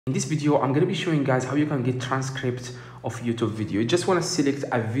In this video, I'm going to be showing you guys how you can get transcript of YouTube video. You just want to select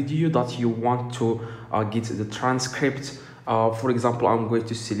a video that you want to get the transcript. For example, I'm going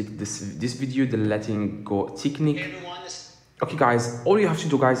to select this video, the letting go technique. Okay guys, all you have to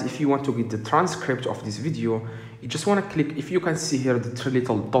do guys, if you want to get the transcript of this video, you just want to click, if you can see here the three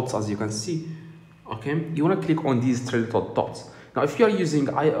little dots, as you can see. Okay, you want to click on these three little dots. Now if you are using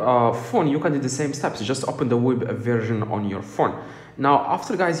phone, you can do the same steps. Just open the web version on your phone. Now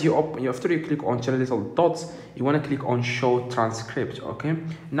after guys, after you click on three little dots, you want to click on show transcript. Okay,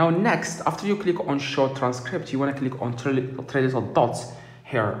 now next, after you click on show transcript, you want to click on three little dots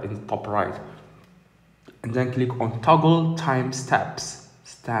here in the top right, and then click on toggle time stamps.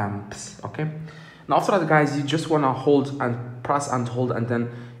 Okay, now after that guys, you just want to hold and press and hold, and then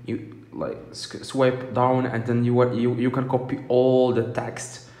you like swipe down, and then you can copy all the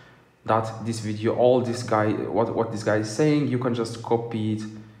text that this video, all this guy, what this guy is saying. You can just copy it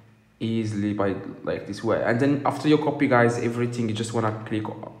easily by like this way. And then after you copy guys everything, you just want to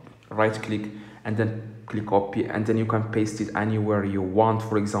click right click and then click copy, and then you can paste it anywhere you want.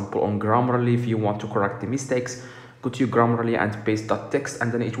 For example, on Grammarly, if you want to correct the mistakes, go to your Grammarly and paste that text,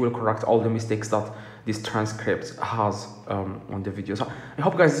 and then it will correct all the mistakes that this transcript has on the video. So I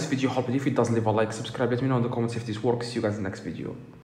hope guys this video helped. If it does, leave a like, subscribe, let me know in the comments if this works. See you guys in the next video.